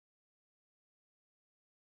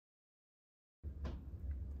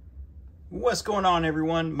What's going on,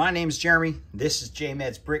 everyone? My name is Jeremy. This is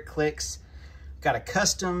JMed's Brick Clicks. Got a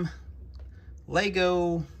custom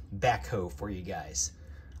LEGO Backhoe for you guys.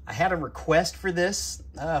 I had a request for this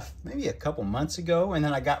maybe a couple months ago, and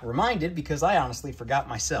then I got reminded because I honestly forgot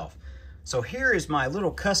myself. So here is my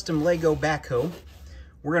little custom LEGO Backhoe.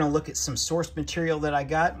 We're going to look at some source material that I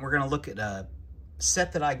got. We're going to look at a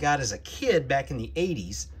set that I got as a kid back in the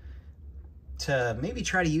 80s to maybe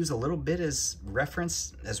try to use a little bit as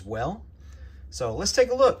reference as well. So let's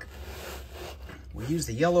take a look. We use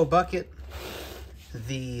the yellow bucket,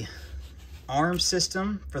 the arm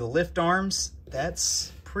system for the lift arms.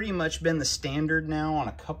 That's pretty much been the standard now on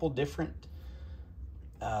a couple different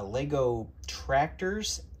LEGO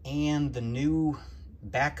tractors, and the new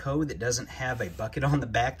backhoe that doesn't have a bucket on the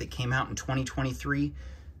back that came out in 2023.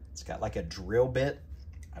 It's got like a drill bit.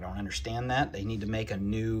 I don't understand that. They need to make a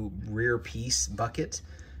new rear piece bucket.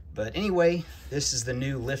 But anyway, this is the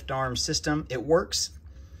new lift arm system. It works.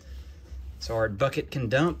 So our bucket can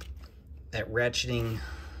dump. That ratcheting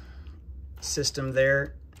system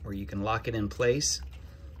there where you can lock it in place.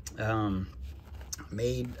 I've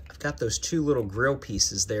got those two little grill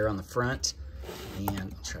pieces there on the front, and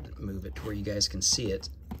I'll try to move it to where you guys can see it.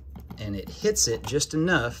 And it hits it just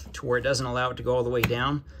enough to where it doesn't allow it to go all the way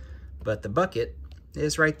down, but the bucket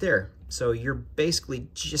is right there. So you're basically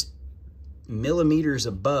just millimeters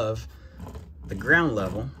above the ground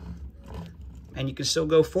level, and you can still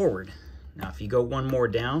go forward. Now if you go one more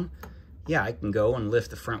down, yeah, I can go and lift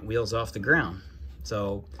the front wheels off the ground.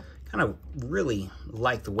 So kind of really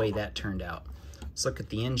like the way that turned out. Let's look at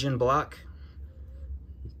the engine block.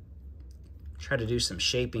 Try to do some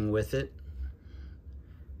shaping with it.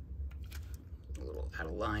 A little out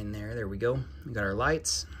of line there. There we go. We got our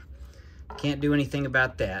lights. Can't do anything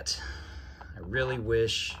about that. I really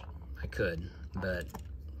wish I could, but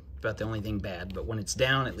about the only thing bad. But when it's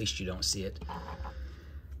down, at least you don't see it.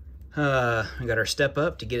 We got our step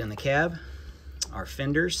up to get in the cab. Our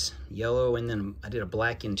fenders, yellow, and then I did a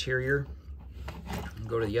black interior.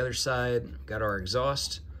 Go to the other side. Got our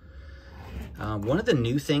exhaust. One of the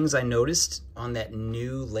new things I noticed on that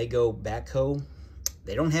new LEGO Backhoe,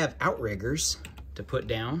 they don't have outriggers to put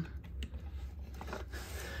down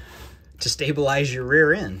to stabilize your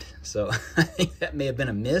rear end. So I think that may have been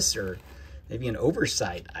a miss or maybe an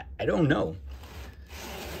oversight. I don't know.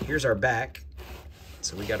 Here's our back.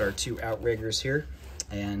 So we got our two outriggers here.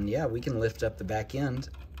 And yeah, we can lift up the back end,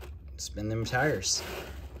 spin them tires.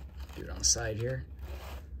 Do it on the side here.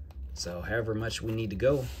 So however much we need to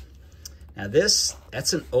go. Now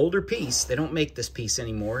that's an older piece. They don't make this piece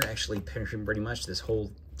anymore. Actually, pretty much this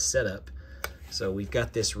whole setup. So we've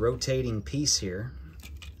got this rotating piece here,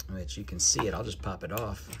 which you can see it. I'll just pop it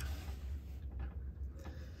off.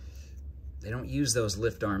 They don't use those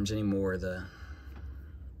lift arms anymore. The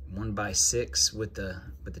 1x6 with the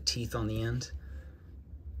teeth on the end.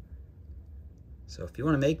 So if you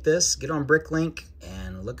want to make this, get on BrickLink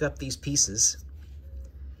and look up these pieces.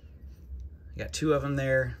 I got two of them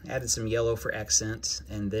there, added some yellow for accent.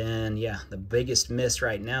 And then, yeah, the biggest miss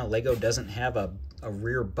right now, LEGO doesn't have a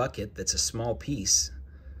rear bucket that's a small piece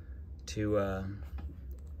to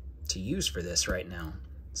use for this right now.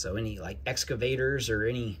 So any like excavators or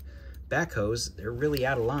any backhoes, they're really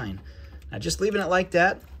out of line. Now just leaving it like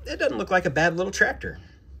that, it doesn't look like a bad little tractor.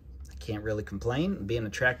 I can't really complain. Being a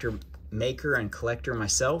tractor maker and collector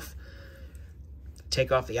myself,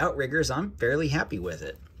 take off the outriggers, I'm fairly happy with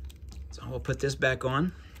it. So we'll put this back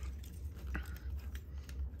on.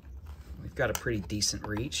 We've got a pretty decent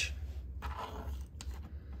reach.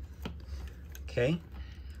 Okay,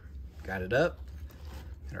 got it up.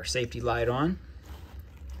 Got our safety light on.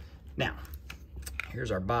 Now,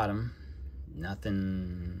 here's our bottom.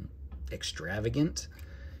 Nothing extravagant.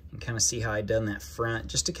 You can kind of see how I done that front,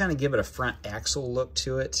 just to kind of give it a front axle look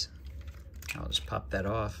to it. I'll just pop that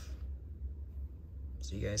off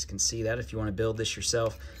so you guys can see that if you want to build this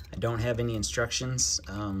yourself. I don't have any instructions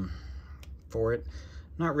for it.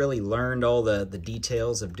 Not really learned all the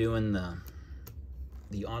details of doing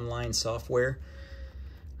the online software.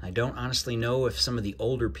 I don't honestly know if some of the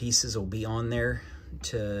older pieces will be on there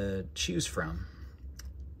to choose from.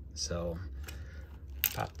 So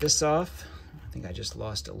pop this off. I think I just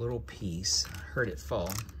lost a little piece. I heard it fall.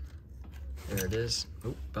 There it is.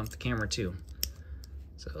 Oh, bumped the camera too.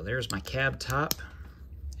 So there's my cab top.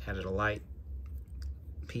 Added a light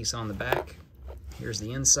piece on the back. Here's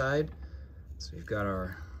the inside. So we've got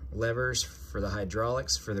our levers for the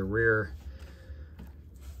hydraulics for the rear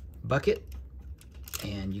bucket.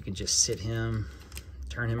 And you can just sit him,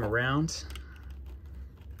 turn him around,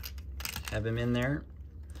 have him in there.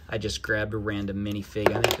 I just grabbed a random minifig.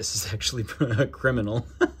 I think this is actually criminal.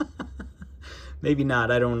 Maybe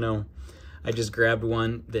not, I don't know. I just grabbed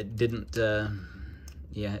one that didn't,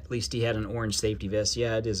 yeah, at least he had an orange safety vest.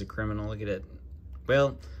 Yeah, it is a criminal, look at it.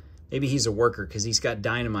 Well, maybe he's a worker because he's got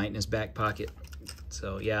dynamite in his back pocket.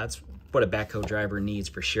 So yeah, that's what a backhoe driver needs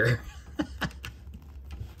for sure.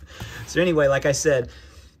 So anyway, like I said,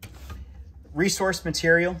 resource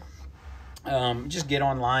material, just get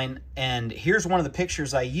online. And here's one of the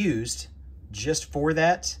pictures I used just for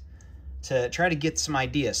that to try to get some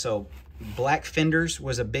ideas. So black fenders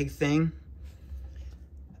was a big thing.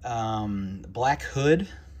 Black hood,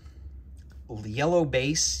 yellow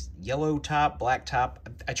base, yellow top, black top.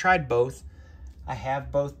 I tried both. I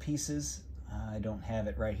have both pieces. I don't have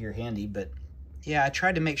it right here handy, but yeah, I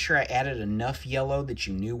tried to make sure I added enough yellow that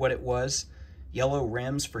you knew what it was. Yellow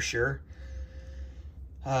rims for sure.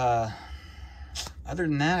 Other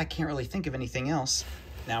than that, I can't really think of anything else.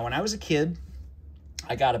 Now, when I was a kid,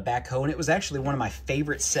 I got a backhoe, and it was actually one of my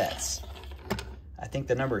favorite sets. I think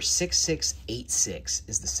the number 6686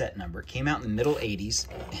 is the set number. It came out in the middle 80s,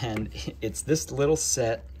 and it's this little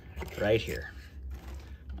set right here.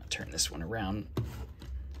 I'm gonna turn this one around.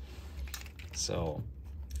 So,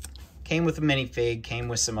 came with a minifig, came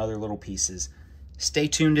with some other little pieces. Stay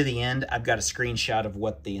tuned to the end. I've got a screenshot of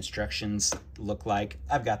what the instructions look like.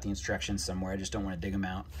 I've got the instructions somewhere. I just don't want to dig them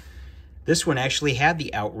out. This one actually had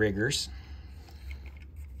the outriggers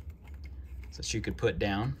that you could put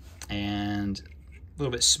down, and a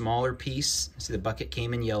little bit smaller piece. See, the bucket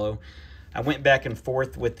came in yellow. I went back and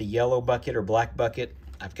forth with the yellow bucket or black bucket.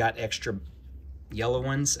 I've got extra yellow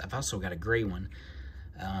ones. I've also got a gray one.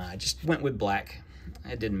 I just went with black.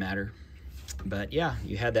 It didn't matter. But yeah,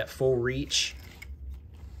 you had that full reach.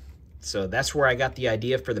 So that's where I got the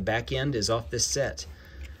idea for the back end, is off this set.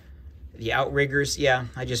 The outriggers, yeah,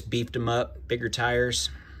 I just beefed them up, bigger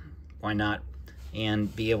tires, why not?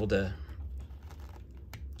 And be able to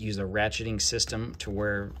use a ratcheting system to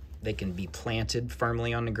where they can be planted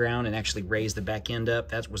firmly on the ground and actually raise the back end up.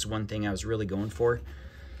 That was one thing I was really going for.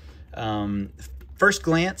 First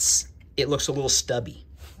glance, it looks a little stubby.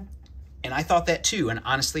 And I thought that too. And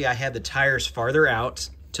honestly, I had the tires farther out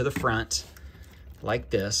to the front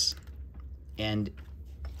like this. And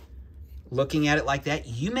looking at it like that,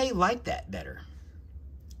 you may like that better.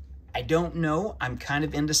 I don't know. I'm kind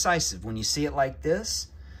of indecisive. When you see it like this,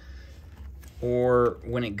 or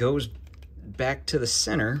when it goes back to the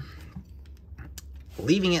center,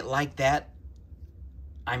 leaving it like that,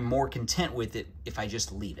 I'm more content with it if I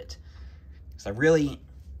just leave it. So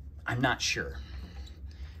I'm not sure.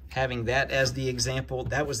 Having that as the example,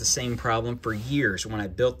 that was the same problem for years. When I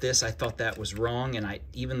built this, I thought that was wrong, and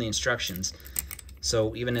even the instructions.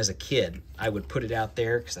 So even as a kid, I would put it out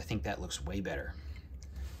there because I think that looks way better.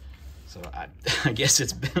 So I guess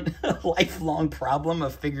it's been a lifelong problem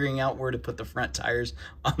of figuring out where to put the front tires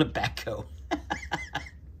on a backhoe.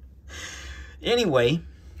 Anyway,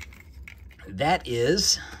 that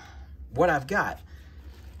is what I've got.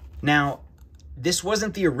 Now, this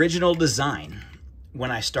wasn't the original design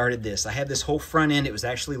when I started this. I had this whole front end. It was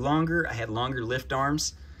actually longer. I had longer lift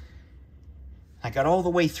arms. I got all the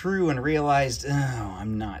way through and realized,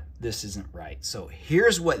 oh, this isn't right. So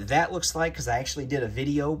here's what that looks like, because I actually did a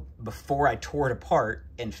video before I tore it apart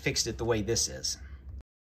and fixed it the way this is.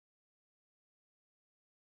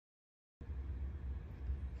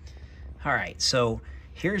 All right, so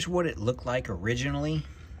here's what it looked like originally,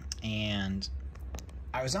 and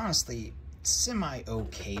I was honestly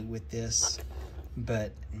semi-okay with this,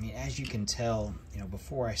 but I mean, as you can tell,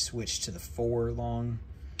 before I switched to the 4 long,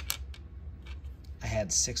 I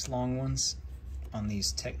had 6 long ones on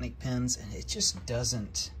these Technic pins, and it just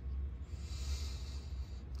doesn't,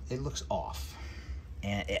 it looks off.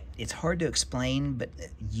 And it's hard to explain, but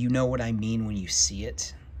you know what I mean when you see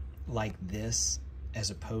it like this, as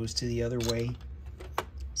opposed to the other way.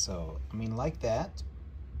 So, I mean, like that,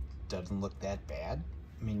 doesn't look that bad.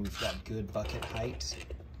 I mean, we've got good bucket height,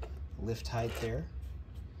 lift height there.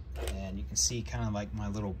 And you can see kind of like my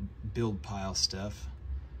little build pile stuff.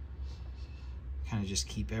 Kind of just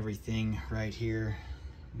keep everything right here.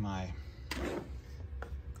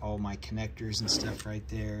 All my connectors and stuff right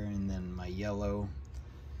there, and then my yellow.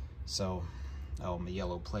 So, my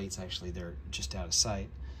yellow plates, actually, they're just out of sight.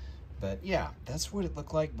 But yeah, that's what it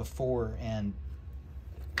looked like before, and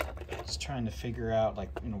just trying to figure out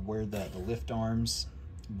where the lift arms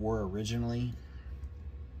were originally.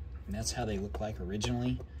 And that's how they look like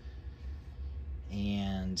originally.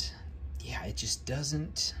 And yeah, it just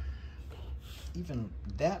doesn't, even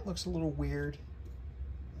that looks a little weird.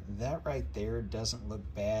 That right there doesn't look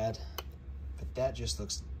bad, but that just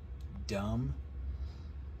looks dumb.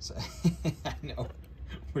 So I know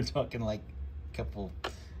we're talking like a couple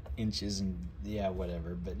inches and yeah,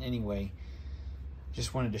 whatever. But anyway,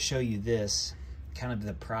 just wanted to show you this, kind of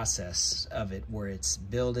the process of it, where it's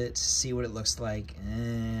build it, see what it looks like,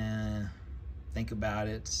 think about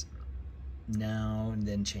it, no, and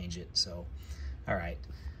then change it. So, all right,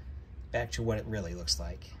 back to what it really looks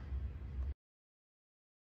like.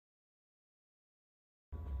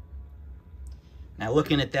 Now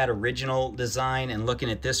looking at that original design and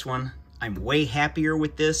looking at this one, I'm way happier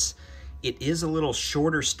with this. It is a little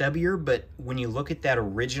shorter, stubbier, but when you look at that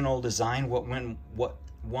original design, what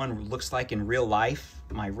one looks like in real life,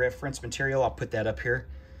 my reference material, I'll put that up here,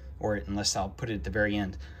 or unless I'll put it at the very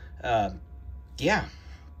end. Yeah,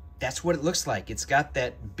 that's what it looks like. It's got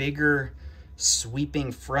that bigger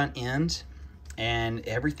sweeping front end, and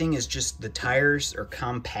everything is just, the tires are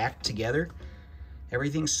compact together.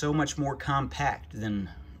 Everything's so much more compact than,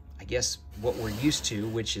 I guess, what we're used to,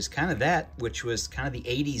 which is kind of that, which was kind of the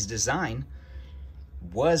 80s design,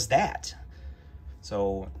 was that.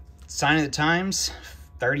 So, sign of the times,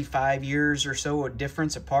 35 years or so of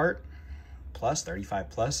difference apart, plus 35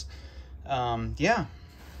 plus. Yeah,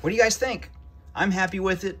 what do you guys think? I'm happy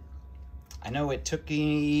with it. I know it took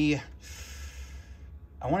me,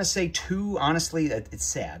 I want to say honestly, it's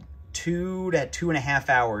sad, 2 to 2.5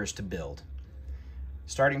 hours to build.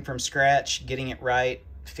 Starting from scratch, getting it right,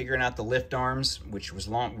 figuring out the lift arms, which was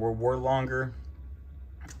were longer,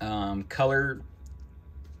 color,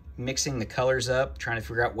 mixing the colors up, trying to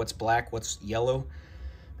figure out what's black, what's yellow.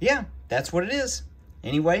 Yeah, that's what it is.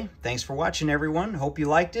 Anyway, thanks for watching, everyone. Hope you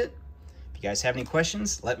liked it. If you guys have any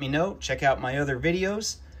questions, let me know. Check out my other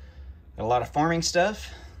videos. Got a lot of farming stuff,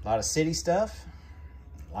 a lot of city stuff,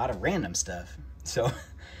 a lot of random stuff. So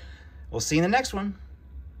we'll see you in the next one.